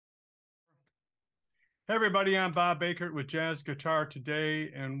Hey everybody, I'm Bob Baker with Jazz Guitar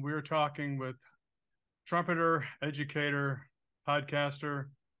today, and we're talking with trumpeter, educator, podcaster,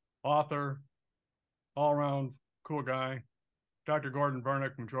 author, all-around cool guy, Dr. Gordon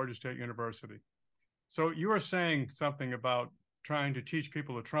Vernick from Georgia State University. So you were saying something about trying to teach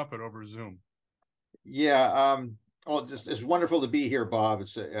people to trumpet over Zoom. Yeah, well, just it's wonderful to be here, Bob.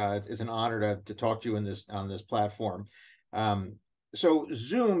 It's an honor to talk to you in this on this platform. Um, so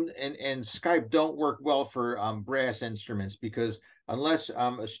Zoom and Skype don't work well for brass instruments because unless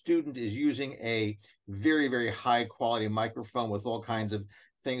a student is using a very high quality microphone with all kinds of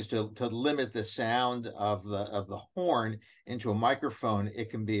things to limit the sound of the horn into a microphone, it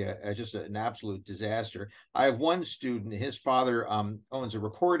can be just an absolute disaster. I have one student, his father owns a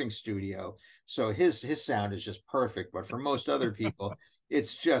recording studio, so his sound is just perfect. But for most other people,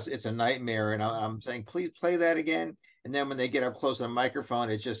 it's a nightmare. And I'm saying, please play that again. And then when they get up close to the microphone,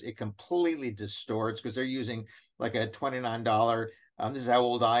 it completely distorts because they're using like a $29. This is how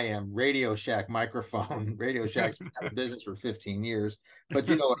old I am. Radio Shack microphone. Radio Shack's been out of business for 15 years, but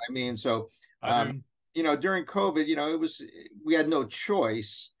you know what I mean. So, I do. during COVID, we had no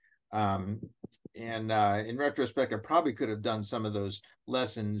choice. Um, and in retrospect, I probably could have done some of those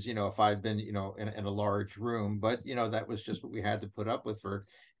lessons, if I'd been, in a large room. But that was just what we had to put up with for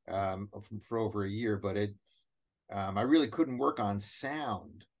over a year. But I really couldn't work on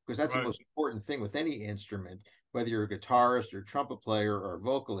sound because that's the Right. most important thing with any instrument, whether you're a guitarist or trumpet player or a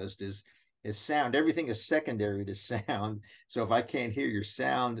vocalist, is sound. Everything is secondary to sound. So if I can't hear your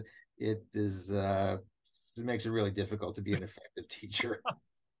sound, it makes it really difficult to be an effective teacher.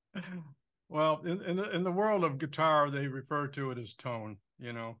 Well, in the world of guitar, they refer to it as tone.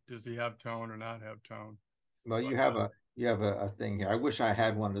 Does he have tone or not have tone? Well, But you have a thing here. I wish I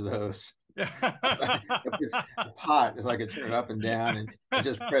had one of those. yeah. A pot is I could turn it up and down and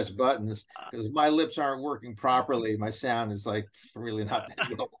just press buttons because my lips aren't working properly. My sound is like really not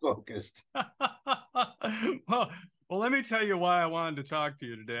that well focused. well, well, let me tell you why I wanted to talk to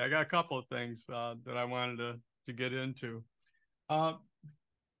you today. I got a couple of things that I wanted to get into. Uh,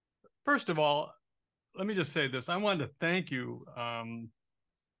 First of all, let me just say this. I wanted to thank you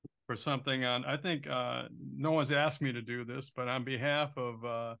for something on, I think no one's asked me to do this, but on behalf of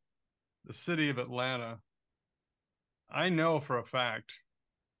the city of Atlanta, I know for a fact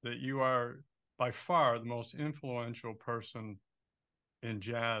that you are by far the most influential person in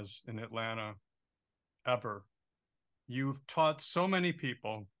jazz in Atlanta ever. You've taught so many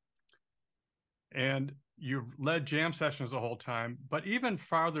people and you've led jam sessions the whole time. But even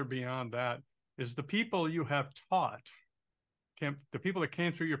farther beyond that is the people you have taught, the people that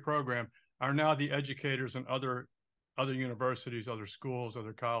came through your program are now the educators in other universities, other schools,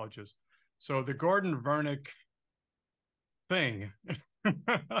 other colleges. So the Gordon Vernick thing,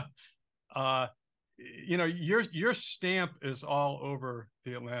 uh, your stamp is all over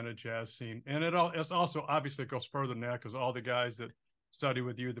the Atlanta jazz scene, and it's also obviously it goes further than that because all the guys that study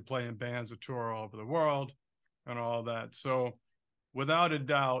with you, that play in bands, that tour all over the world, and all that. So, without a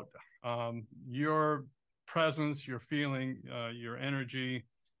doubt, your presence, your feeling, your energy,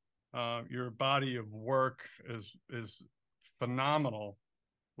 your body of work is phenomenal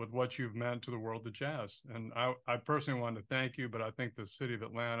with what you've meant to the world of jazz. And I personally want to thank you, but I think the city of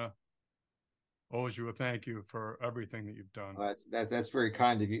Atlanta owes you a thank you for everything that you've done. That's very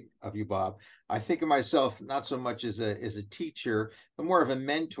kind of you, Bob. I think of myself not so much as a teacher, but more of a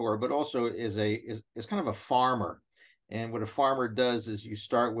mentor, but also as kind of a farmer. And what a farmer does is you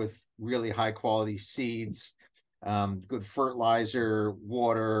start with really high quality seeds, good fertilizer,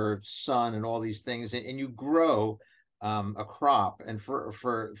 water, sun, and all these things, and you grow a crop. And for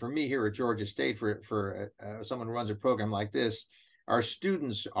me here at Georgia State, for someone who runs a program like this, our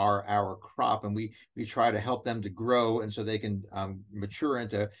students are our crop, and we try to help them to grow, and so they can mature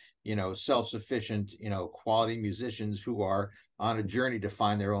into self-sufficient quality musicians who are on a journey to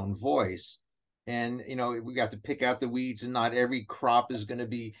find their own voice. And we got to pick out the weeds, and not every crop is going to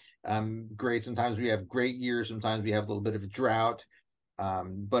be great. Sometimes we have great years, sometimes we have a little bit of a drought.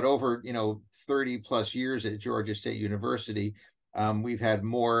 But over 30 plus years at Georgia State University, we've had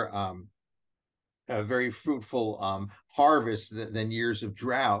more a very fruitful harvest than years of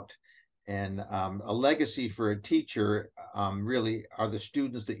drought. And a legacy for a teacher really are the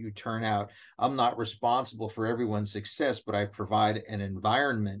students that you turn out. I'm not responsible for everyone's success, but I provide an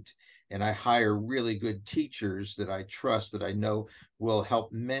environment, and I hire really good teachers that I trust, that I know will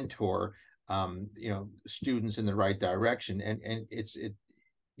help mentor students in the right direction. And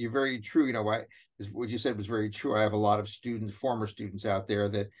you're very true. What you said was very true. I have a lot of students, former students out there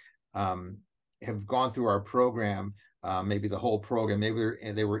that um, have gone through our program, maybe the whole program. Maybe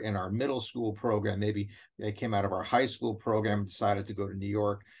they were in our middle school program. Maybe they came out of our high school program and decided to go to New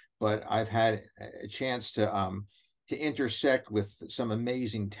York. But I've had a chance to intersect with some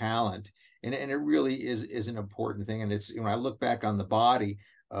amazing talent, and it really is an important thing. And it's when I look back on the body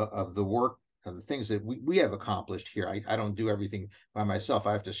of the work of the things that we have accomplished here. I don't do everything by myself.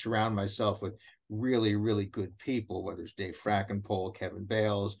 I have to surround myself with really, really good people, whether it's Dave Frackenpole, Kevin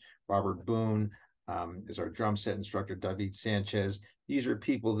Bales, Robert Boone, is our drum set instructor, David Sanchez. These are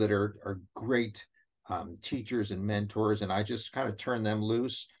people that are great teachers and mentors, and I just kind of turn them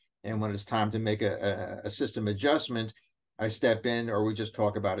loose. And when it's time to make a system adjustment, I step in, or we just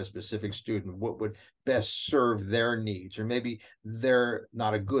talk about a specific student, what would best serve their needs, or maybe they're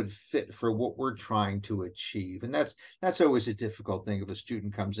not a good fit for what we're trying to achieve. And that's always a difficult thing. If a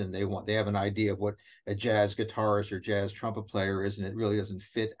student comes in, they have an idea of what a jazz guitarist or jazz trumpet player is, and it really doesn't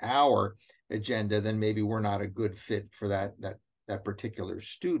fit our agenda, then maybe we're not a good fit for that particular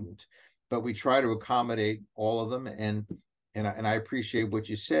student. But we try to accommodate all of them, and I appreciate what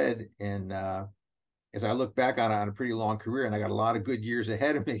you said. And as I look back on a pretty long career, and I got a lot of good years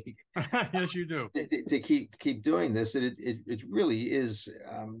ahead of me Yes, you do. to keep doing this, it really is.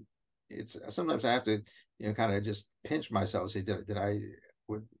 It's sometimes I have to kind of just pinch myself and say,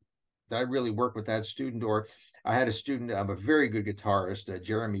 would did I really work with that student? Or I had a student, a very good guitarist,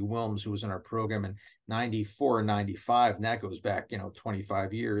 Jeremy Wilms, who was in our program in 94 and 95. And that goes back,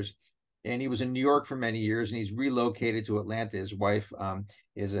 25 years. And he was in New York for many years, and he's relocated to Atlanta. His wife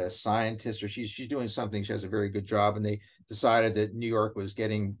is a scientist, or she's doing something. She has a very good job, and they decided that New York was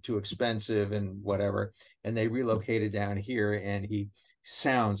getting too expensive and whatever, and they relocated down here. And he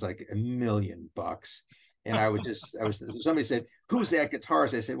sounds like $1 million. And I was somebody said, "Who's that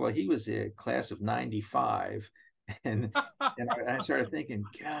guitarist?" I said, "Well, he was a class of '95." And I started thinking,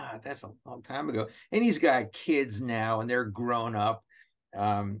 God, that's a long time ago. And he's got kids now, and they're grown up.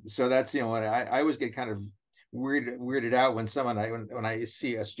 So that's what I always get kind of weirded out when when I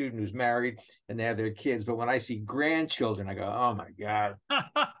see a student who's married and they have their kids, but when I see grandchildren, I go, oh my God,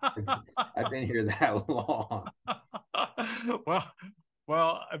 I've been here that long. well,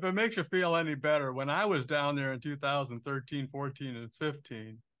 well, if it makes you feel any better, when I was down there in 2013, 14, and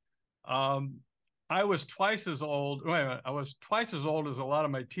 15, um, I was twice as old. Wait a minute, I was twice as old as a lot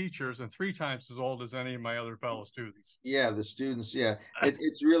of my teachers and three times as old as any of my other fellow students. Yeah, the students. Yeah,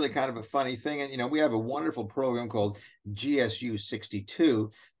 it's really kind of a funny thing, and we have a wonderful program called GSU 62.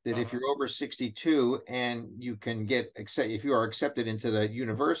 That if you're over 62 and you can if you are accepted into the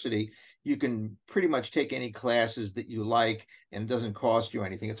university, you can pretty much take any classes that you like, and it doesn't cost you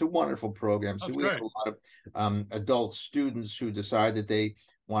anything. It's a wonderful program. So That's we have great. a lot of adult students who decide that they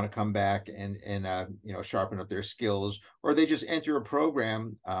want to come back and sharpen up their skills, or they just enter a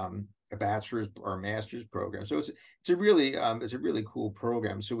program. A bachelor's or a master's program. So it's a really cool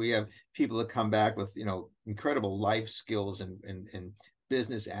program. So we have people that come back with incredible life skills and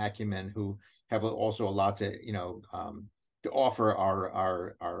business acumen who have also a lot to offer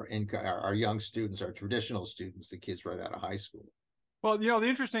our young students, our traditional students, the kids right out of high school. Well, the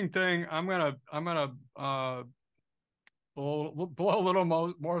interesting thing, I'm gonna blow a little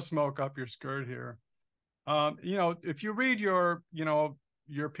more smoke up your skirt here. If you read your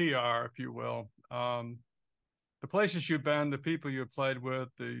PR, if you will, the places you've been, the people you've played with,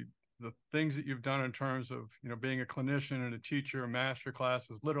 the things that you've done in terms of being a clinician and a teacher, master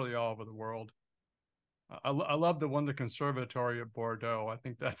classes, literally all over the world. I love the one, the conservatory at Bordeaux. I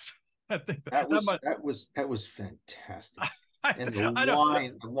think that's I think That that was might that was fantastic, I, and I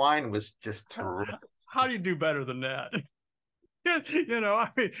don't. the wine was just terrific. How do you do better than that?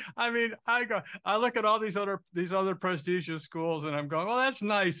 I look at all these other prestigious schools, and I'm going, well, that's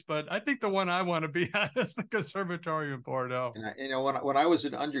nice, but I think the one I want to be at is the Conservatory in Bordeaux. And when I was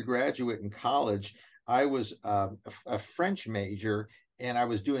an undergraduate in college, I was a French major, and I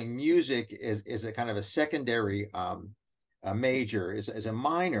was doing music as a kind of a secondary a major, as a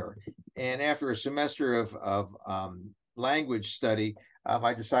minor. And after a semester of language study,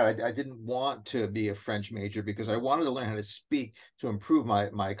 I decided I didn't want to be a French major because I wanted to learn how to speak to improve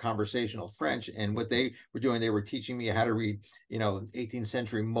my conversational French. And what they were doing, they were teaching me how to read, 18th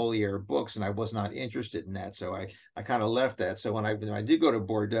century Moliere books, and I was not interested in that. So I kind of left that. So when I did go to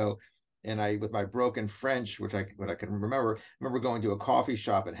Bordeaux, and with my broken French, which I can remember going to a coffee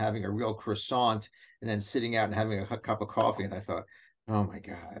shop and having a real croissant, and then sitting out and having a cup of coffee, and I thought, oh my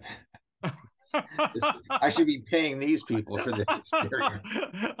God, I should be paying these people for this experience.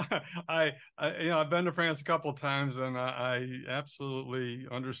 I've been to France a couple of times, and I absolutely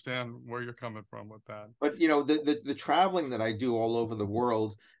understand where you're coming from with that. But the traveling that I do all over the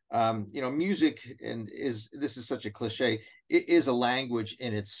world, music and is this is such a cliche. It is a language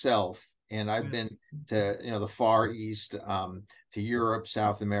in itself. And I've Yeah. been to the Far East, to Europe,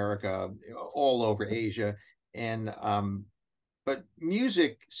 South America, all over Asia, and but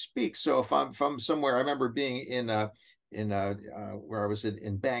music speaks. So if I'm somewhere, I remember being in where I was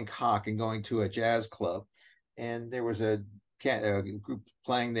in Bangkok and going to a jazz club, and there was a group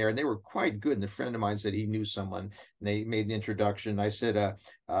playing there, and they were quite good. And a friend of mine said he knew someone, and they made an introduction. I said,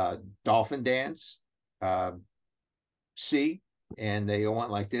 "Dolphin dance, uh, C." And they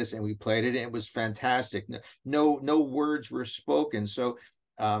went like this, and we played it, and it was fantastic. No words were spoken. So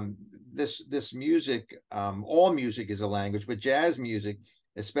um, this music, all music is a language, but jazz music,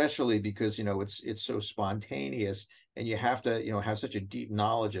 especially because it's so spontaneous, and you have to have such a deep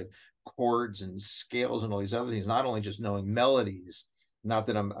knowledge of chords and scales and all these other things. Not only just knowing melodies, not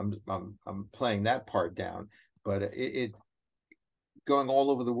that I'm playing that part down, but it going all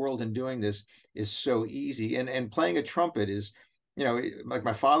over the world and doing this is so easy. And playing a trumpet is, like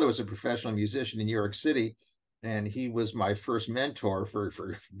my father was a professional musician in New York City, and he was my first mentor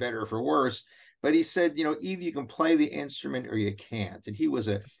for better or for worse. But he said, either you can play the instrument or you can't. And he was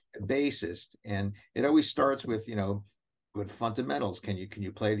a bassist, and it always starts with, good fundamentals. Can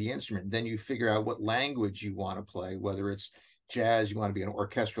you play the instrument? Then you figure out what language you want to play, whether it's jazz, you want to be an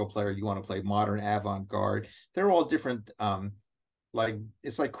orchestral player, you want to play modern avant-garde. They're all different, like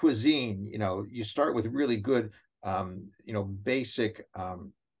it's like cuisine. You start with really good, basic,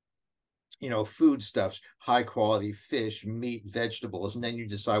 foodstuffs, high quality fish, meat, vegetables, and then you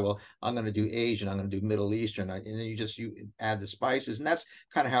decide, well, I'm going to do Asian, I'm going to do Middle Eastern, and then you add the spices, and that's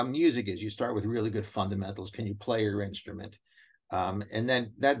kind of how music is. You start with really good fundamentals. Can you play your instrument? And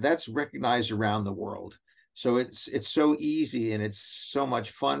then that's recognized around the world. So it's so easy, and it's so much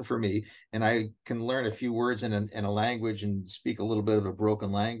fun for me. And I can learn a few words in a language and speak a little bit of a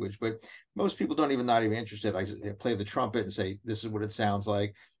broken language. But most people don't even not even interested. I play the trumpet and say, "This is what it sounds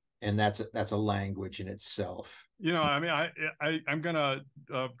like," and that's a language in itself. I mean, I'm gonna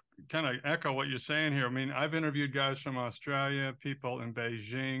kind of echo what you're saying here. I mean, I've interviewed guys from Australia, people in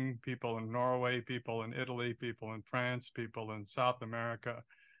Beijing, people in Norway, people in Italy, people in France, people in South America.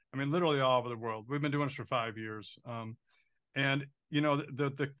 I mean, literally all over the world. We've been doing this for 5 years, and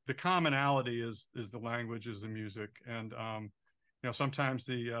the commonality is the language, is the music, and sometimes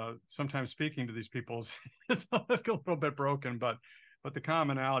sometimes speaking to these people is a little bit broken, but the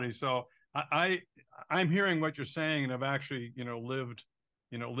commonality. So I I'm hearing what you're saying, and I've actually lived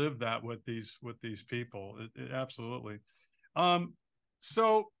that with these people. Absolutely. Um,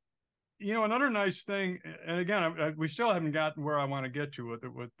 so another nice thing, and again, we still haven't gotten where I want to get to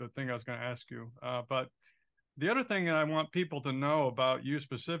with the thing I was going to ask you. But the other thing that I want people to know about you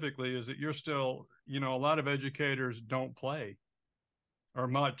specifically is that you're still, a lot of educators don't play or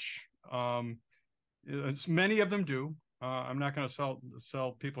much. Many of them do. I'm not going to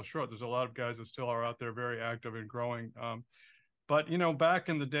sell people short. There's a lot of guys that still are out there, very active and growing. But back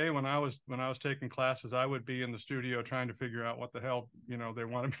in the day when I was taking classes, I would be in the studio trying to figure out what the hell they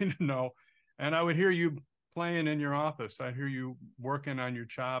wanted me to know, and I would hear you playing in your office. I'd hear you working on your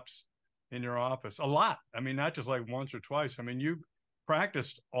chops in your office a lot. I mean, not just like once or twice. I mean, you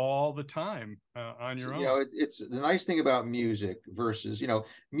practiced all the time on your own. It's the nice thing about music versus,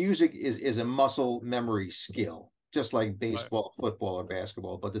 music is a muscle memory skill, just like Right. baseball, football, or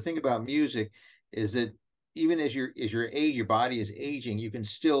basketball. But the thing about music is that even your body is aging, you can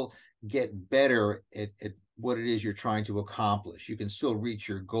still get better at what it is you're trying to accomplish. You can still reach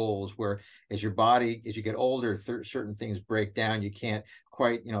your goals. Where as you get older, certain things break down. You can't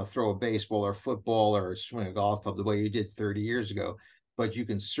quite, throw a baseball or football or swing a golf club the way you did 30 years ago, but you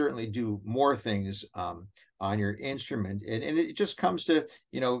can certainly do more things, on your instrument. And it just comes to,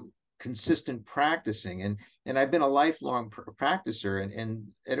 consistent practicing. And I've been a lifelong practicer. And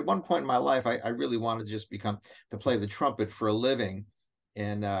at one point in my life, I really wanted to just to play the trumpet for a living.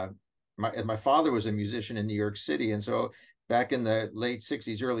 And my father was a musician in New York City. And so back in the late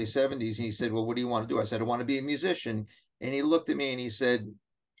 60s, early 70s, he said, "Well, what do you want to do?" I said, "I want to be a musician." And he looked at me and he said,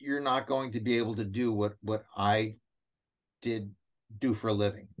 "You're not going to be able to do what I did do for a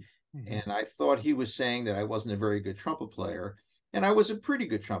living." Mm-hmm. And I thought he was saying that I wasn't a very good trumpet player. And I was a pretty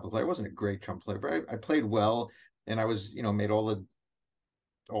good trumpet player. I wasn't a great trumpet player, but I played well. And I was, made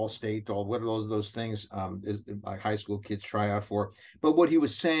all state, all what are those things, is my high school kids try out for. But what he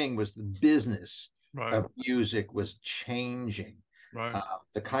was saying was the business Right. of music was changing. Right. Uh,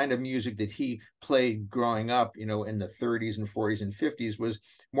 the kind of music that he played growing up, in the 30s and 40s and 50s was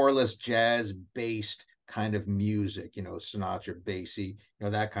more or less jazz based kind of music, Sinatra, Basie,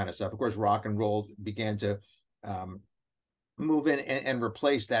 that kind of stuff. Of course, rock and roll began to um, move in and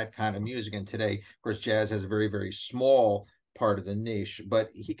replace that kind of music. And today, of course, jazz has a very, very small part of the niche, but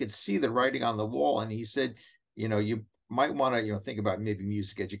he could see the writing on the wall. And he said, you might want to, think about maybe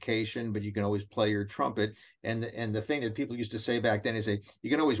music education, but you can always play your trumpet. And the thing that people used to say back then is say, you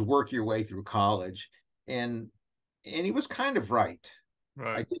can always work your way through college. And and he was kind of right. I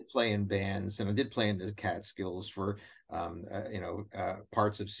Right. did play in bands, and I did play in the Catskills for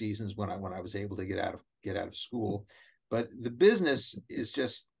parts of seasons when I was able to get out of school. But the business is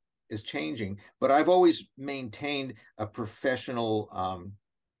changing. But I've always maintained a professional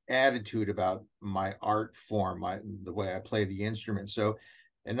attitude about my art form, the way I play the instrument. So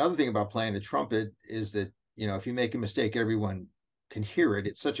another thing about playing the trumpet is that if you make a mistake, everyone can hear it.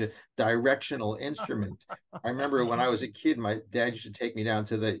 It's such a directional instrument. I remember when I was a kid, my dad used to take me down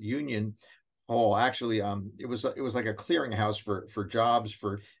to the Union Hall. Actually, it was like a clearinghouse for jobs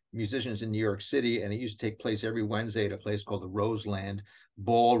for musicians in New York City, and it used to take place every Wednesday at a place called the Roseland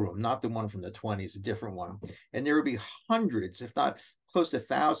Ballroom, not the one from the 20s, a different one. And there would be hundreds, if not close to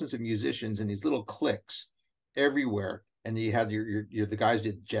thousands of musicians in these little cliques everywhere. And you had the guys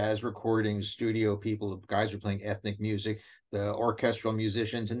did jazz recordings, studio people, the guys were playing ethnic music, the orchestral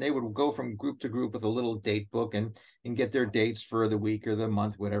musicians, and they would go from group to group with a little date book and get their dates for the week or the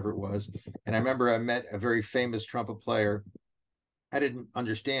month, whatever it was. And I remember I met a very famous trumpet player. I didn't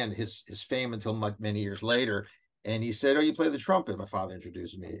understand his fame until many years later. And he said, "Oh, you play the trumpet." My father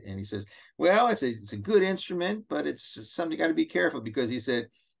introduced me, and he says, "Well, it's a good instrument, but it's something you got to be careful because," he said,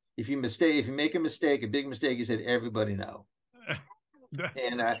 if you make a mistake, a big mistake," he said, "everybody know." That's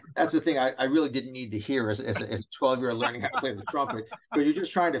And for that's sure. the thing I really didn't need to hear as a 12-year-old learning how to play the trumpet, because you're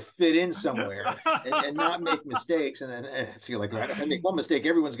just trying to fit in somewhere and not make mistakes. And then so you're like, if I make one mistake,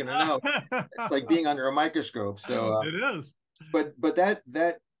 everyone's going to know. It's like being under a microscope. So, It is. but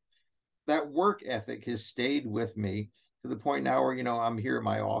that work ethic has stayed with me to the point now where I'm here at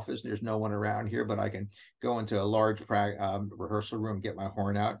my office and there's no one around here, but I can go into a large rehearsal room, get my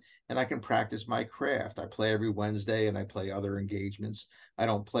horn out, and I can practice my craft. I play every Wednesday and I play other engagements. I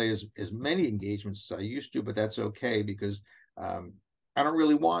don't play as many engagements as I used to, but that's okay because um, I don't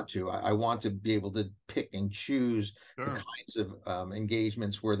really want to. I want to be able to pick and choose the Sure. kinds of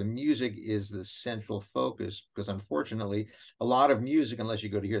engagements where the music is the central focus, because unfortunately a lot of music, unless you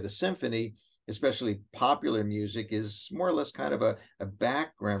go to hear the symphony, especially popular music, is more or less kind of a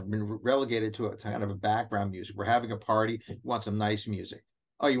background, been relegated to a kind of a background music. We're having a party, you want some nice music.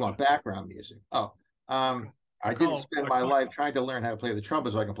 Oh, you want background music. Oh, I I didn't call spend I my call life trying to learn how to play the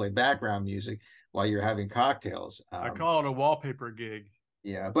trumpet so I can play background music while you're having cocktails. I call it a wallpaper gig.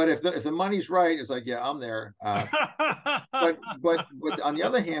 Yeah, but if the money's right, it's like, yeah, I'm there. But on the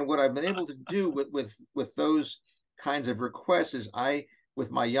other hand, what I've been able to do with those kinds of requests is with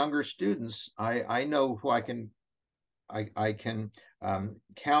my younger students, I know who I can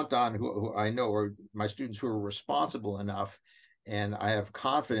count on, who I know are my students who are responsible enough, and I have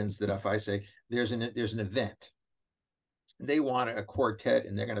confidence that if I say there's an event, they want a quartet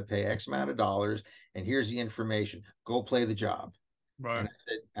and they're going to pay X amount of dollars, and here's the information, go play the job. Right.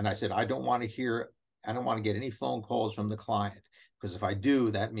 And I said, I don't want to get any phone calls from the client, because if I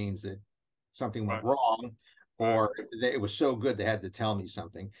do, that means that something went Right. wrong, Right. or it was so good they had to tell me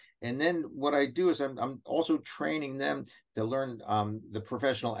something. And then what I do is I'm also training them to learn the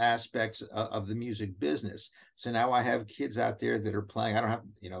professional aspects of the music business. So now I have kids out there that are playing. I don't have,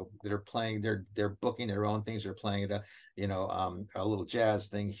 that are playing. They're booking their own things. They're playing at a little jazz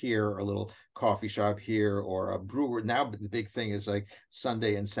thing here, or a little coffee shop here, or a brewer. Now the big thing is like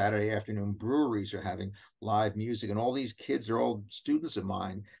Sunday and Saturday afternoon breweries are having live music, and all these kids are all students of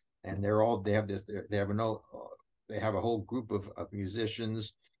mine, and they have this they have a whole group of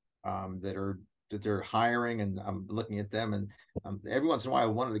musicians that they're hiring, and I'm looking at them, and every once in a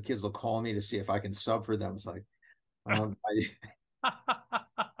while one of the kids will call me to see if I can sub for them. It's like,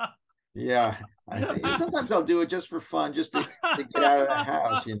 yeah, sometimes I'll do it just for fun, just to get out of the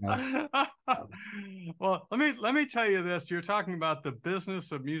house. Um, Well, let me tell you this. You're talking about the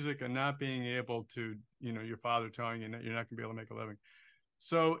business of music and not being able to, your father telling you that you're not going to be able to make a living.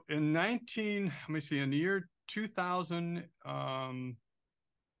 So let me see, in the year 2000, let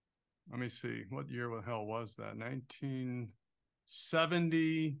me see, what year the hell was that?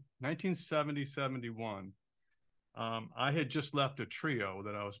 1970, 71. I had just left a trio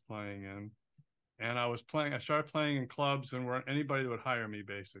that I was playing in, and I started playing in clubs and where anybody would hire me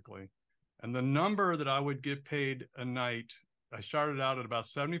basically. And the number that I would get paid a night, I started out at about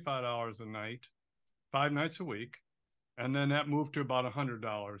 $75 a night, 5 nights a week. And then that moved to about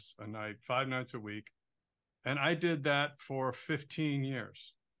 $100 a night, 5 nights a week. And I did that for 15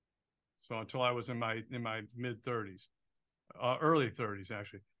 years. So until I was in my mid 30s. early 30s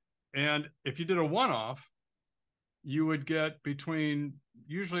actually. And if you did a one-off, you would get between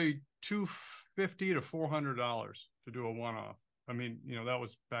usually 250 to $400 to do a one-off. I mean, that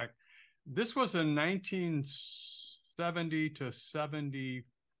was back. This was in 1970 to 70,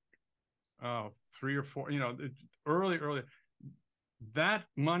 three or four. Early. That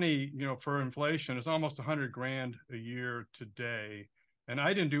money, for inflation is almost 100 grand a year today. And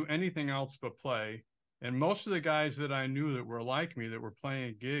I didn't do anything else but play. And most of the guys that I knew that were like me, that were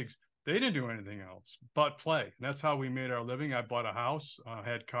playing gigs, they didn't do anything else but play. And that's how we made our living. I bought a house,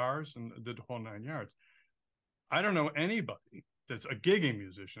 had cars, and did the whole 9 yards. I don't know anybody that's a gigging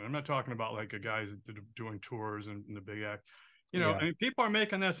musician. I'm not talking about like a guys that are doing tours and the big act. Yeah, And people are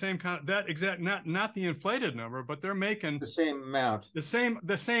making that same kind of that exact, not the inflated number, but they're making the same amount. the same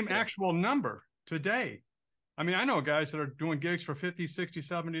Yeah. actual number today. I mean, I know guys that are doing gigs for 50, 60,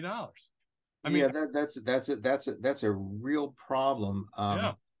 $70. I mean, Yeah, that's a real problem,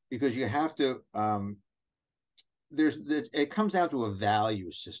 yeah, because you have to it comes down to a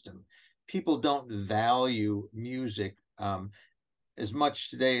value system. People don't value music as much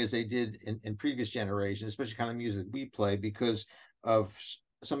today as they did in previous generations, especially kind of music we play, because of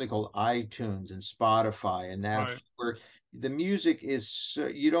something called iTunes and Spotify and Napster, right. where the music is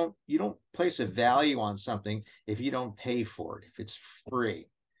you don't place a value on something if you don't pay for it, if it's free.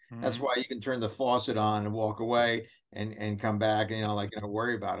 That's Mm-hmm. why you can turn the faucet on and walk away and come back and like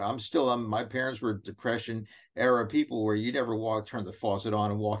worry about it. My parents were Depression era people where you never turn the faucet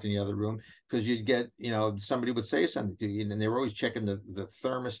on and walk in the other room because you'd get somebody would say something to you and they were always checking the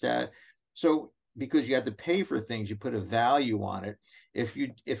thermostat. So because you had to pay for things, you put a value on it. If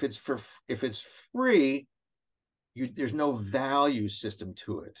it's free, there's no value system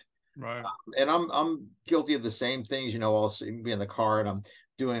to it. Right. And I'm guilty of the same things. I'll be in the car and I'm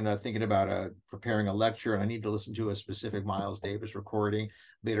doing thinking about preparing a lecture, and I need to listen to a specific Miles Davis recording.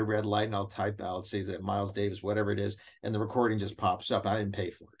 Be at a red light, and I'll say that Miles Davis, whatever it is, and the recording just pops up. I didn't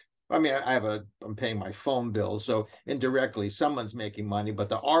pay for it. I mean, I'm paying my phone bill, so indirectly someone's making money, but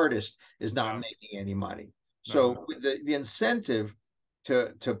the artist is not Yeah. making any money. No. So the incentive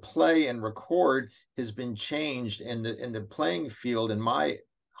to play and record has been changed, and the playing field, in my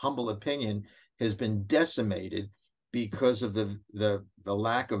humble opinion, has been decimated because of the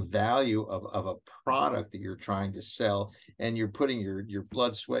lack of value of a product that you're trying to sell, and you're putting your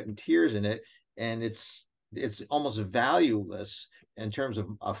blood, sweat, and tears in it, and it's almost valueless in terms of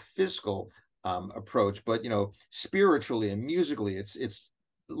a fiscal approach. But spiritually and musically, it's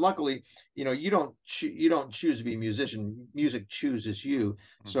luckily you don't choose to be a musician. Music chooses you.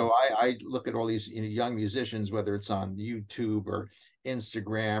 Mm-hmm. So I look at all these young musicians, whether it's on YouTube or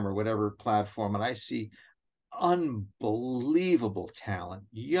Instagram or whatever platform, and I see unbelievable talent,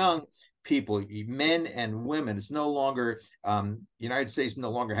 young people, men and women. It's no longer the United States no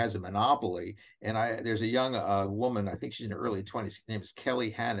longer has a monopoly. And there's a young woman, I think she's in her early 20s. Her name is Kelly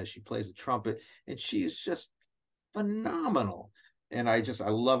Hanna. She plays the trumpet, and she's just phenomenal. And I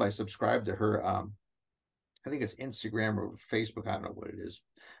subscribe to her. I think it's Instagram or Facebook. I don't know what it is.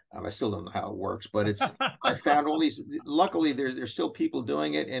 I still don't know how it works, but I found all these. Luckily, there's still people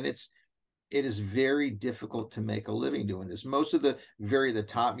doing it, and it is very difficult to make a living doing this. Most of the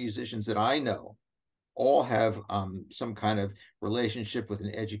top musicians that I know all have some kind of relationship with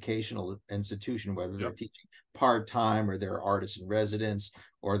an educational institution, whether they're Yep. teaching part time or they're artists in residence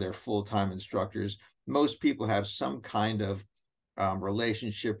or they're full time instructors. Most people have some kind of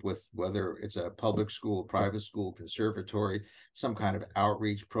relationship with, whether it's a public school, private school, conservatory, some kind of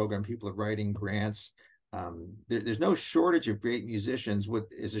outreach program. People are writing grants. There's no shortage of great musicians. What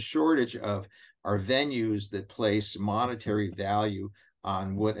is a shortage of are venues that place monetary value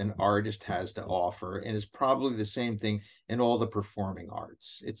on what an artist has to offer, and it's probably the same thing in all the performing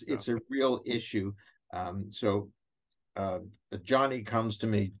arts. It's Yeah. it's a real issue. So uh, Johnny comes to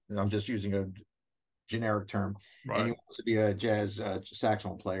me, and I'm just using a generic term, and he Right. wants to be a jazz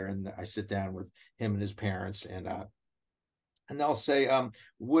saxophone player. And I sit down with him and his parents, and they'll say,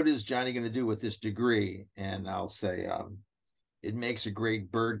 "What is Johnny going to do with this degree?" And I'll say, "It makes a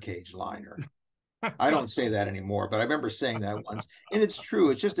great birdcage liner." I don't say that anymore, but I remember saying that once, and it's true.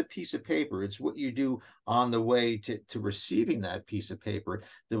 It's just a piece of paper. It's what you do on the way to receiving that piece of paper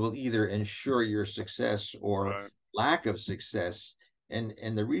that will either ensure your success or Right. lack of success. And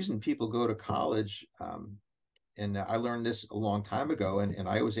the reason people go to college, and I learned this a long time ago. And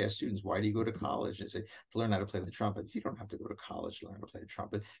I always ask students, why do you go to college? And they say, to learn how to play the trumpet. You don't have to go to college to learn how to play the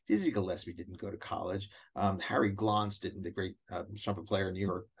trumpet. Dizzy Gillespie didn't go to college. Harry Glantz didn't, the great trumpet player in New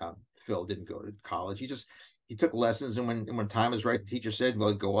York, Phil, didn't go to college. He took lessons. And when time was right, the teacher said,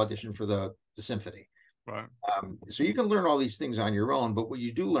 well, go audition for the symphony. Right. So you can learn all these things on your own, but what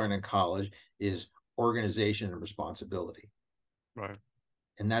you do learn in college is organization and responsibility. Right.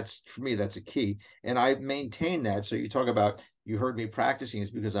 And that's, for me, that's a key. And I maintain that. So you talk about, you heard me practicing, is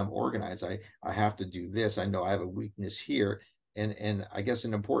because I'm organized. I have to do this. I know I have a weakness here. And I guess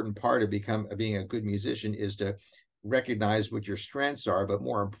an important part of being a good musician is to recognize what your strengths are, but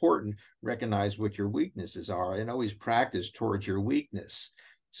more important, recognize what your weaknesses are, and always practice towards your weakness.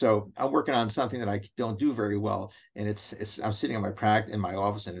 So I'm working on something that I don't do very well, and it's I'm sitting in my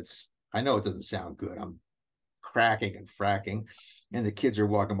office, and it's, I know it doesn't sound good. I'm cracking and fracking. And the kids are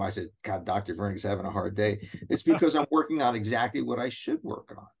walking by. I said, God, Dr. Vernick's having a hard day. It's because I'm working on exactly what I should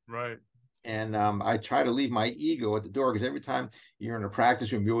work on. Right. And I try to leave my ego at the door, because every time you're in a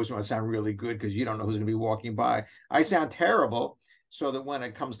practice room, you always want to sound really good because you don't know who's going to be walking by. I sound terrible, so that when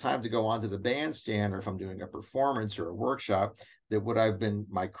it comes time to go onto the bandstand, or if I'm doing a performance or a workshop, that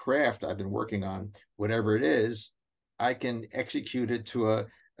my craft I've been working on, whatever it is, I can execute it to a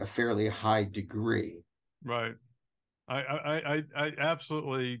fairly high degree. Right. I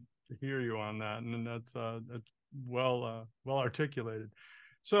absolutely hear you on that, and that's well articulated.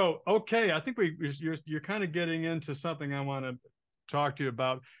 So, okay, I think you're kind of getting into something I want to talk to you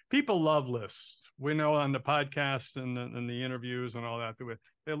about. People love lists. We know on the podcast and the interviews and all that,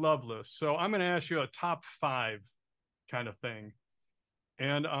 they love lists. So I'm going to ask you a top 5 kind of thing,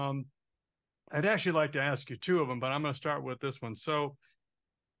 and I'd actually like to ask you 2 of them, but I'm going to start with this one. So,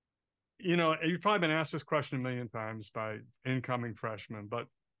 you've probably been asked this question a million times by incoming freshmen, but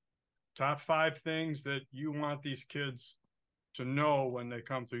top 5 things that you want these kids to know when they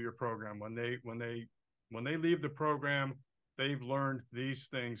come through your program, when they leave the program, they've learned these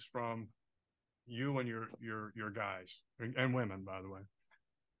things from you and your guys and women, by the way.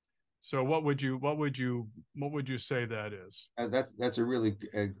 So what would you say that is? That's a really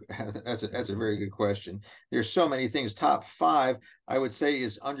that's a very good question. There's so many things. Top 5, I would say,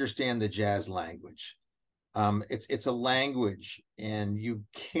 is understand the jazz language. It's a language, and you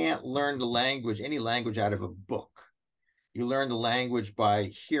can't learn any language, out of a book. You learn the language by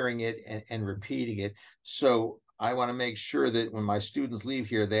hearing it and repeating it. So I want to make sure that when my students leave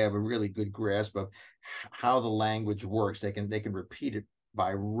here, they have a really good grasp of how the language works. They can repeat it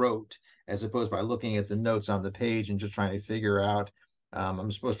by rote, as opposed by looking at the notes on the page and just trying to figure out,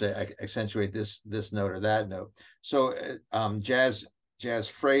 I'm supposed to accentuate this note or that note. So jazz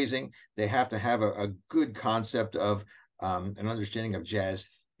phrasing, they have to have a good concept of an understanding of jazz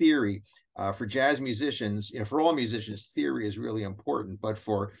theory. For jazz musicians, for all musicians, theory is really important. But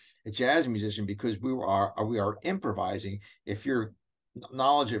for a jazz musician, because we are improvising, if your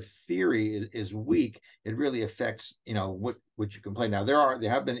knowledge of theory is weak, it really affects what you can play. Now there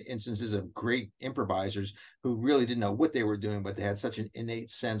have been instances of great improvisers who really didn't know what they were doing, but they had such an innate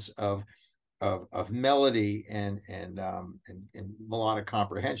sense of melody and melodic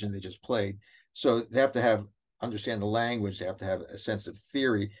comprehension. They just played. So they have to understand the language. They have to have a sense of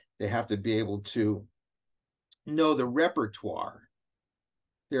theory. They have to be able to know the repertoire.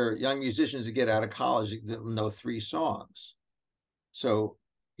 There are young musicians that get out of college that know 3 songs. So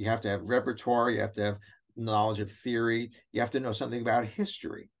you have to have repertoire. You have to have knowledge of theory. You have to know something about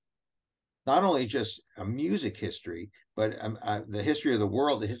history, not only just a music history, but the history of the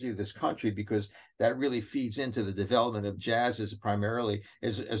world, the history of this country, because that really feeds into the development of jazz as primarily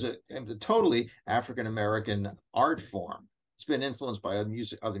as a totally African American art form. It's been influenced by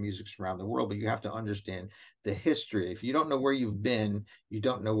other musics around the world, but you have to understand the history. If you don't know where you've been, you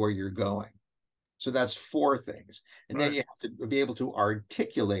don't know where you're going. So that's 4 things. And then Right. you have to be able to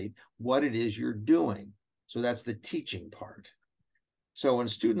articulate what it is you're doing. So that's the teaching part. So when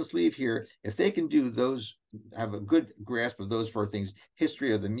students leave here, if they can do those, have a good grasp of those 4 things: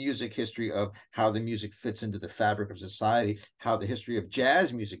 history of the music, history of how the music fits into the fabric of society, how the history of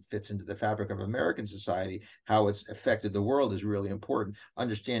jazz music fits into the fabric of American society, how it's affected the world is really important,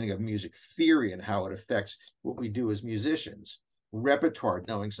 understanding of music theory and how it affects what we do as musicians, repertoire,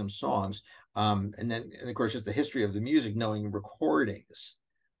 knowing some songs, and of course, just the history of the music, knowing recordings.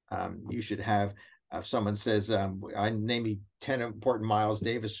 You should have, if someone says, I name me 10 important Miles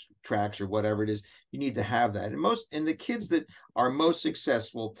Davis tracks or whatever it is, you need to have that. And the kids that are most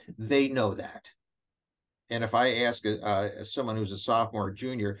successful, they know that. And if I ask someone who's a sophomore or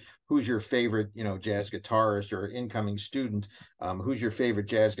junior, who's your favorite, jazz guitarist, or incoming student, who's your favorite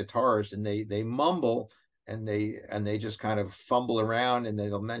jazz guitarist, and they mumble, and they just kind of fumble around, and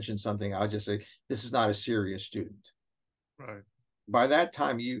they'll mention something, I'll just say, this is not a serious student. Right. by that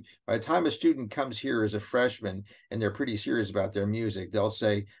time, by the time a student comes here as a freshman and they're pretty serious about their music, they'll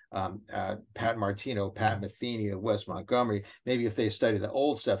say Pat Martino, Pat Metheny, Wes Montgomery. Maybe if they study the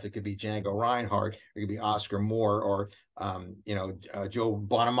old stuff, it could be Django Reinhardt, it could be Oscar Moore, or Joe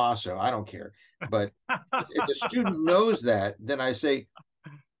Bonamassa. I don't care. But if a student knows that, then I say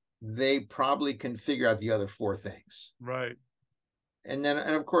they probably can figure out the other four things. Right. And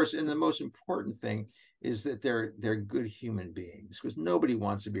of course, and the most important thing is that they're good human beings, because nobody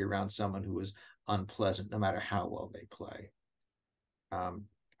wants to be around someone who is unpleasant, no matter how well they play.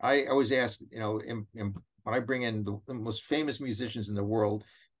 I always ask, when I bring in the most famous musicians in the world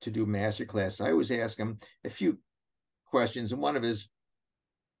to do master class, I always ask them a few questions, and one of is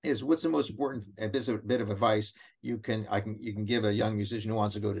what's the most important bit of advice you can give a young musician who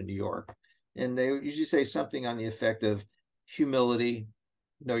wants to go to New York, and they usually say something on the effect of humility,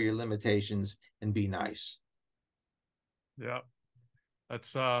 know your limitations, and be nice. Yeah.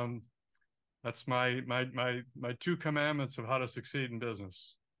 That's that's my two commandments of how to succeed in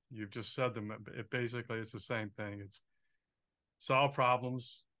business. You've just said them. Basically it's the same thing. It's solve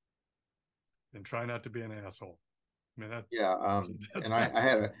problems and try not to be an asshole. I mean Yeah, and I that's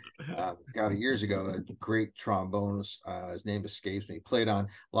had got years ago a great trombonist. His name escapes me. Played on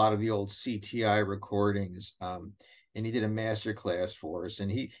a lot of the old CTI recordings, and he did a master class for us. And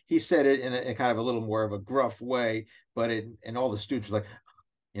he said it in a kind of a little more of a gruff way, but and all the students were like,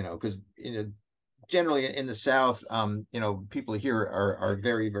 because generally in the South, people here are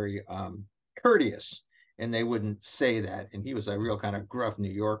very, very courteous, and they wouldn't say that. And he was a real kind of gruff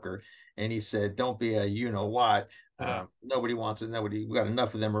New Yorker, and he said, "Don't be a you know what. yeah. Nobody wants it. Nobody. We got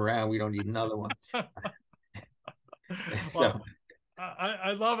enough of them around. We don't need another one." Well, So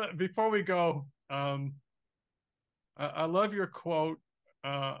I love it. Before we go, I love your quote.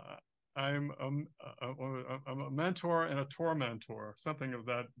 Uh, I'm a mentor and a tormentor, something of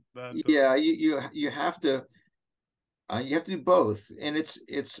that. yeah, you have to do both, and it's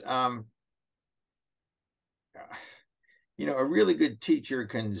a really good teacher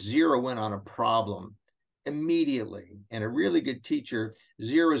can zero in on a problem immediately, and a really good teacher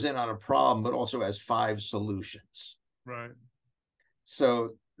zeroes in on a problem but also has five solutions. Right.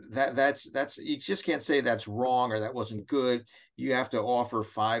 So that's you just can't say that's wrong or that wasn't good. You have to offer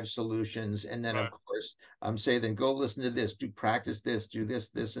five solutions, and then of Right. course say then go listen to this, do practice this, do this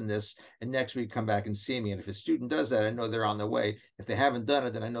and this, and next week come back and see me. And if a student does that, I know they're on the way. If they haven't done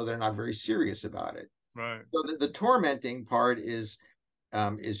it, then I know they're not very serious about it. Right. So the tormenting part is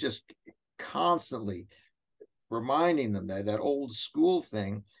just constantly reminding them that old school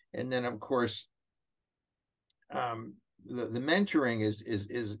thing. And then of course the mentoring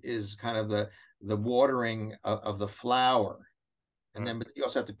is kind of the watering of the flower, and Right. then but you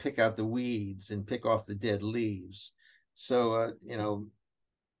also have to pick out the weeds and pick off the dead leaves. So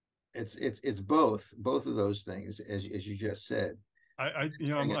it's both of those things, as you just said.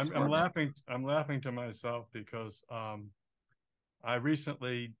 I'm laughing to myself because I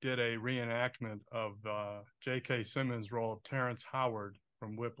recently did a reenactment of J.K. Simmons' role of Terrence Howard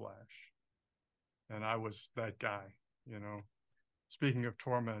from Whiplash, and I was that guy. You know, speaking of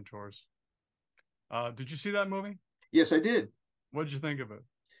tormentors, did you see that movie? Yes, I did. What did you think of it?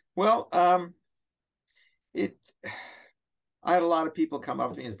 Well, it I had a lot of people come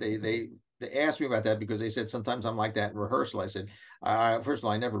up to me as they asked me about that, because they said sometimes I'm like that in rehearsal. I said, first of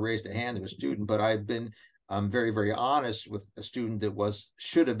all, I never raised a hand to a student, but I've been very, very honest with a student that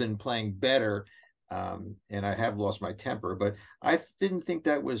should have been playing better, and I have lost my temper. But I didn't think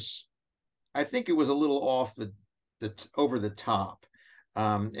that was. I think it was a little off the over the top,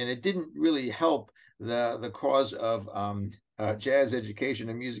 and it didn't really help the cause of jazz education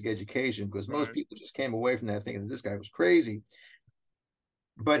and music education, because most Right. people just came away from that thinking that this guy was crazy.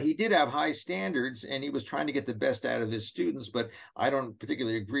 But he did have high standards, and he was trying to get the best out of his students. But I don't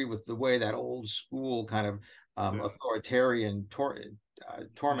particularly agree with the way that old school kind of Yeah. authoritarian tormenting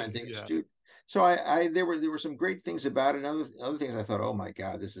a Yeah. student. So there were some great things about it. Other things I thought, oh my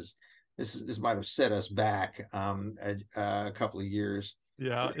God, this might have set us back a couple of years.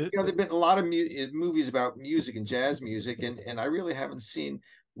 Yeah. There've been a lot of movies about music and jazz music, and I really haven't seen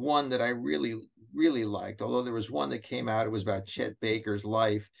one that I really, really liked. Although there was one that came out, it was about Chet Baker's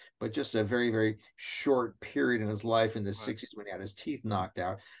life, but just a very, very short period in his life in the Right. '60s when he had his teeth knocked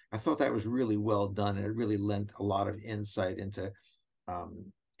out. I thought that was really well done, and it really lent a lot of insight into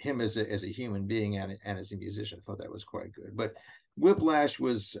um, him as a human being and as a musician. I thought that was quite good. But Whiplash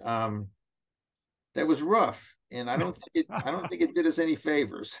was that was rough, and I don't think it did us any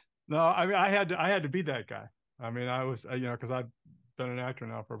favors. No, I mean I had to be that guy. I mean I was because I've been an actor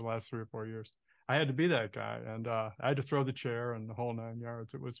now for the last 3 or 4 years. I had to be that guy, and I had to throw the chair and the whole 9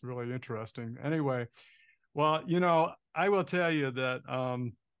 yards. It was really interesting. Anyway, well, I will tell you that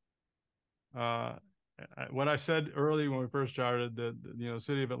uh, what I said early when we first started, that the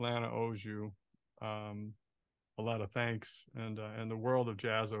city of Atlanta owes you um, a lot of thanks, and the world of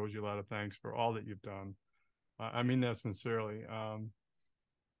jazz owes you a lot of thanks for all that you've done. I mean that sincerely.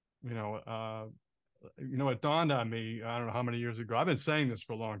 You know, uh, it dawned on me, I don't know how many years ago. I've been saying this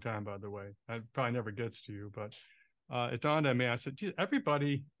for a long time, by the way. It probably never gets to you, but it dawned on me. I said, gee,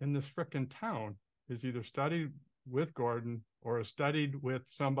 everybody in this frickin' town is either studied with Gordon or has studied with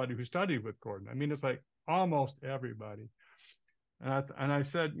somebody who studied with Gordon. I mean, it's like almost everybody. And I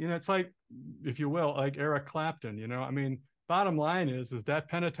said, it's like, if you will, like Eric Clapton, I mean, bottom line is that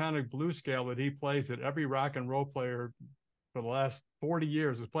pentatonic blues scale that he plays, that every rock and roll player for the last 40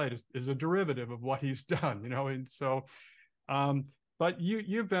 years has played, is a derivative of what he's done, and so but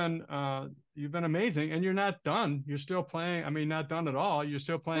you've been amazing, and you're not done. You're still playing. I mean, not done at all. You're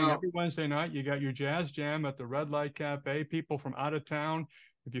still playing No, every Wednesday night. You got your jazz jam at the Red Light Cafe. People from out of town,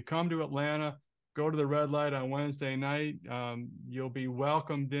 if you come to Atlanta, go to the Red Light on Wednesday night. You'll be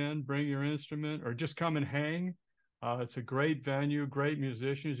welcomed in. Bring your instrument, or just come and hang. It's a great venue, great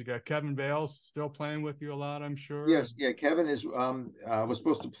musicians. You got Kevin Bales still playing with you a lot, I'm sure. yes, yeah. Kevin is was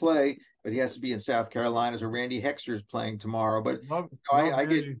supposed to play, but he has to be in South Carolina. So Randy Hexter is playing tomorrow. But Love I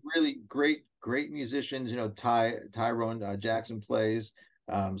get Randy. really great musicians. Tyrone Jackson plays.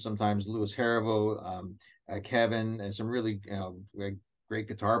 Sometimes Louis Haribo, Kevin, and some really great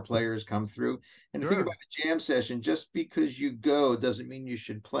guitar players come through. And the thing about Sure. a jam session, just because you go doesn't mean you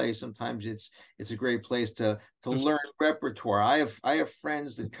should play. Sometimes it's a great place to Just learn repertoire. I have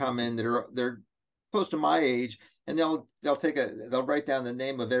friends that come in they're close to my age, and they'll write down the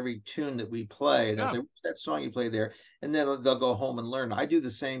name of every tune that we play, and they'll yeah. say, what's that song you play there? And then they'll go home and learn. I do the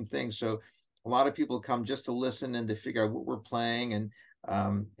same thing. So a lot of people come just to listen and to figure out what we're playing, and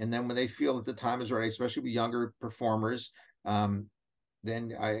then when they feel that the time is right, especially with younger performers, um,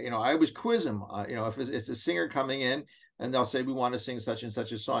 then I always quiz them. If it's a singer coming in and they'll say, we want to sing such and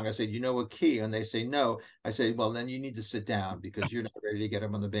such a song. I say, do you know what key? And they say, no. I say, well, then you need to sit down because you're not ready to get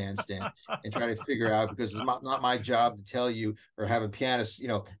them on the bandstand, and try to figure out, because it's not my job to tell you or have a pianist,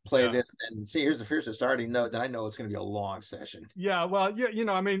 play Yeah. this and see, here's the starting note. Then I know it's going to be a long session. Yeah. Well,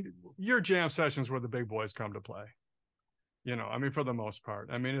 yeah, I mean, your jam sessions where the big boys come to play. I mean, for the most part.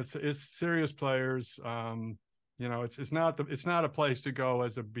 I mean, it's serious players. It's not a place to go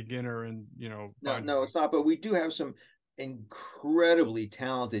as a beginner and No, find. no, it's not. But we do have some incredibly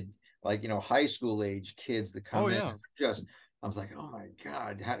talented, high school age kids that Oh come in. yeah. Just, I was like, oh my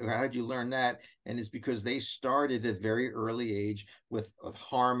God, how did you learn that? And it's because they started at a very early age with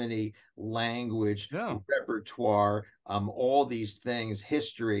harmony, language, Yeah. repertoire, all these things,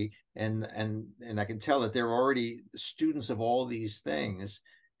 history, and I can tell that they're already students of all these things.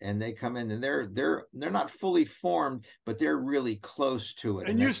 And they come in and they're not fully formed, but they're really close to it. And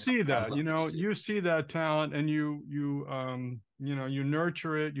And you that's see what I that, love to see. you see that talent, and you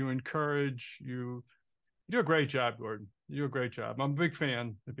nurture it, you encourage, you do a great job, Gordon. You do a great job. I'm a big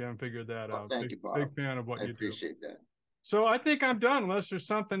fan, if you haven't figured that Well, out. thank Big you, Bob. big fan of what I you do. appreciate that. So I think I'm done, unless there's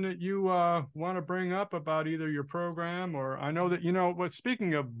something that you want to bring up about either your program, or I know that what.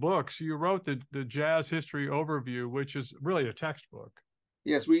 Speaking of books, you wrote the Jazz History Overview, which is really a textbook.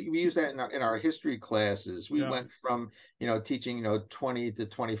 Yes, we use that in our history classes. We Yeah. went from, teaching, 20 to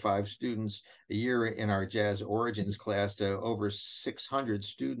 25 students a year in our jazz origins class to over 600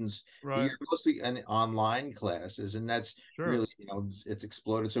 students a year, Right. mostly in online classes. And that's Sure. really, it's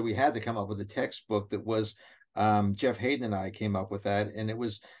exploded. So we had to come up with a textbook that was, Jeff Hayden and I came up with that. And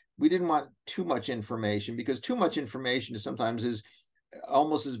we didn't want too much information, because too much information is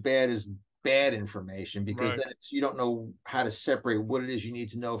almost as bad as bad information, because Right. then you don't know how to separate what it is you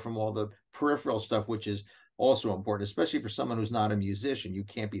need to know from all the peripheral stuff, which is also important, especially for someone who's not a musician. You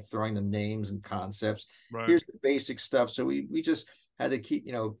can't be throwing them names and concepts. Right. Here's the basic stuff. So we just had to keep,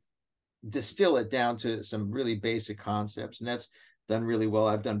 distill it down to some really basic concepts, and that's done really well.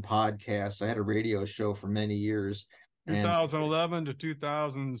 I've done podcasts. I had a radio show for many years, and 2011 to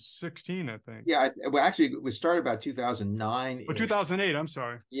 2016, I think. yeah, well, actually, we started about 2009 Or ish. 2008. I'm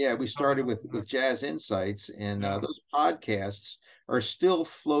sorry. Yeah, we started 2008. with Jazz Insights, and Yeah. those podcasts are still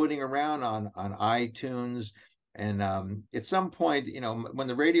floating around on iTunes. And at some point, when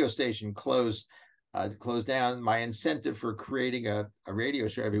the radio station closed down, my incentive for creating a radio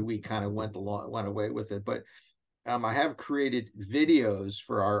show every week kind of went away with it. But I have created videos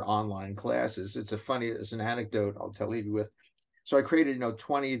for our online classes. It's an anecdote I'll leave you with. So I created,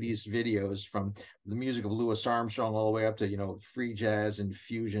 20 of these videos from the music of Louis Armstrong all the way up to, free jazz and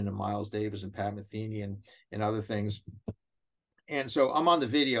fusion and Miles Davis and Pat Metheny and other things. And so I'm on the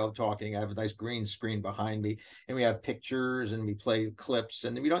video talking. I have a nice green screen behind me, and we have pictures and we play clips.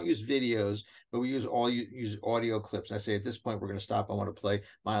 And we don't use videos, but we use audio clips. And I say at this point we're going to stop. I want to play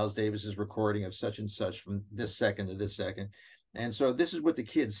Miles Davis's recording of such and such from this second to this second. And so this is what the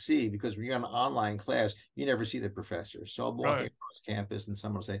kids see, because when you're in an online class, you never see the professor. So I'm walking Right. across campus and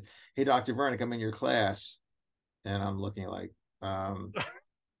someone will say, "Hey, Dr. Vernick, I'm in your class." And I'm looking like,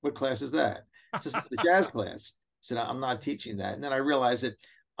 what class is that? It's just the jazz class. I said, I'm not teaching that. And then I realized that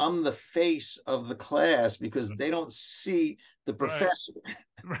I'm the face of the class because they don't see the Right. professor.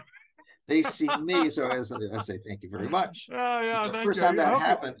 They see me. So I say, thank you very much. Oh yeah, The thank first you. time that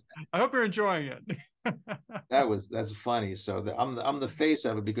happened, I hope you're enjoying it. that's funny. So I'm the face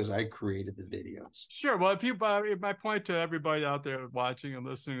of it because I created the videos. Sure. Well, if you, my point to everybody out there watching and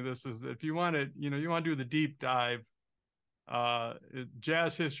listening to this is that if you want to, you want to do the deep dive, uh,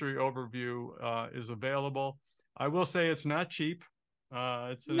 jazz history overview is available. I will say it's not cheap.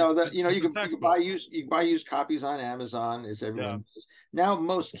 No, that It's you a can textbook. buy used copies on Amazon, as Yeah. everyone does. Now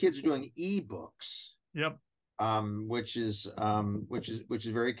most kids are doing ebooks. Yep. Which is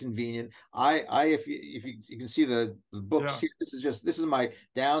very convenient. I if you can see the books Yeah. here, this is my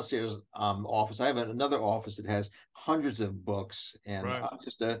downstairs office. I have another office that has hundreds of books, and Right.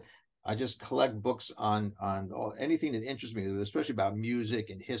 I just collect books on anything that interests me, especially about music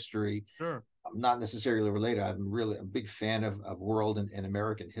and history. Sure. I'm not necessarily related. I'm a big fan of world and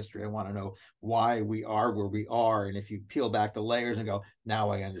American history. I want to know why we are where we are, and if you peel back the layers and go,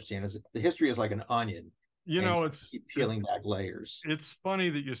 now I understand. The history is like an onion, You and you know, keep peeling back layers. it's funny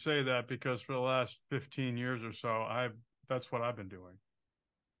that you say that because for the last 15 years or so, that's what I've been doing.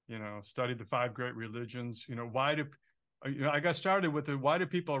 Studied the five great religions. Why do I got started with why do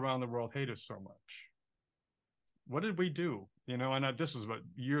people around the world hate us so much? What did we do? And this is what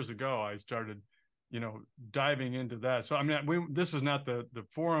years ago I started, diving into that. So I mean, this is not the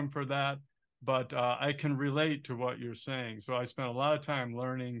forum for that, but I can relate to what you're saying. So I spent a lot of time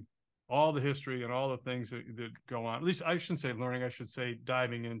learning all the history and all the things that go on. At least I shouldn't say learning; I should say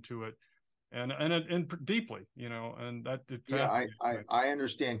diving into it and deeply, and that it Yeah, fascinates me. I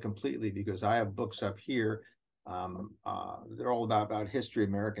understand completely because I have books up here. They're all about history,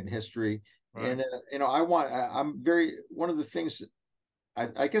 American history, Right, and I'm very one of the things.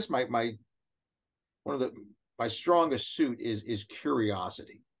 I guess my one of my strongest suit is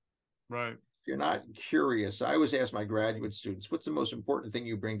curiosity. right. If you're not curious, I always ask my graduate students, "What's the most important thing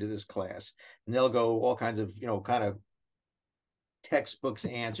you bring to this class?" And they'll go all kinds of kind of textbooks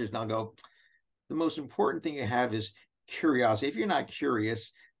answers, and I'll go, "The most important thing you have is curiosity. If you're not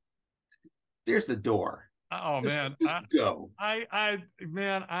curious, there's the door. Oh man, Just go." I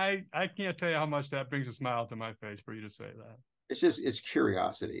can't tell you how much that brings a smile to my face for you to say that. It's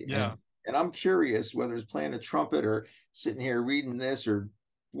curiosity, Yeah, and I'm curious whether it's playing a trumpet or sitting here reading this or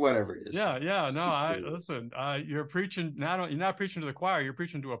whatever it is. yeah, yeah. No, Be I curious. listen. You're preaching. You're not preaching to the choir. You're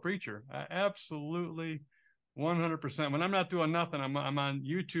preaching to a preacher. Absolutely, 100%. When I'm not doing nothing, I'm on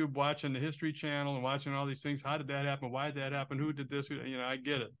YouTube watching the History Channel and watching all these things. How did that happen? Why did that happen? Who did this? I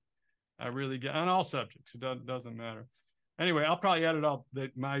get it. I really get on all subjects. It doesn't matter. Anyway, I'll probably edit all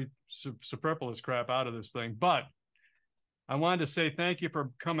my superfluous crap out of this thing, but I wanted to say thank you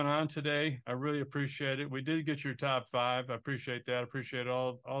for coming on today. I really appreciate it. We did get your top five. I appreciate that. I appreciate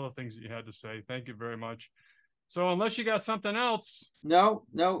all the things that you had to say. Thank you very much. So unless you got something else, No,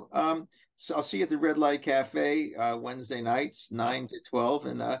 no. So I'll see you at the Red Light Cafe Wednesday nights, uh, 9 to 12.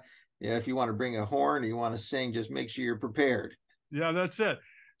 And yeah, if you want to bring a horn or you want to sing, just make sure you're prepared. yeah, that's it.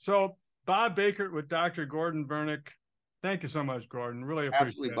 So Bob Baker with Dr. Gordon Vernick. Thank you so much, Gordon. Really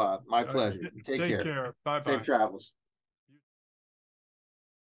Absolutely, appreciate it. Bob. My pleasure. Take Take care. care. Bye Safe bye. travels.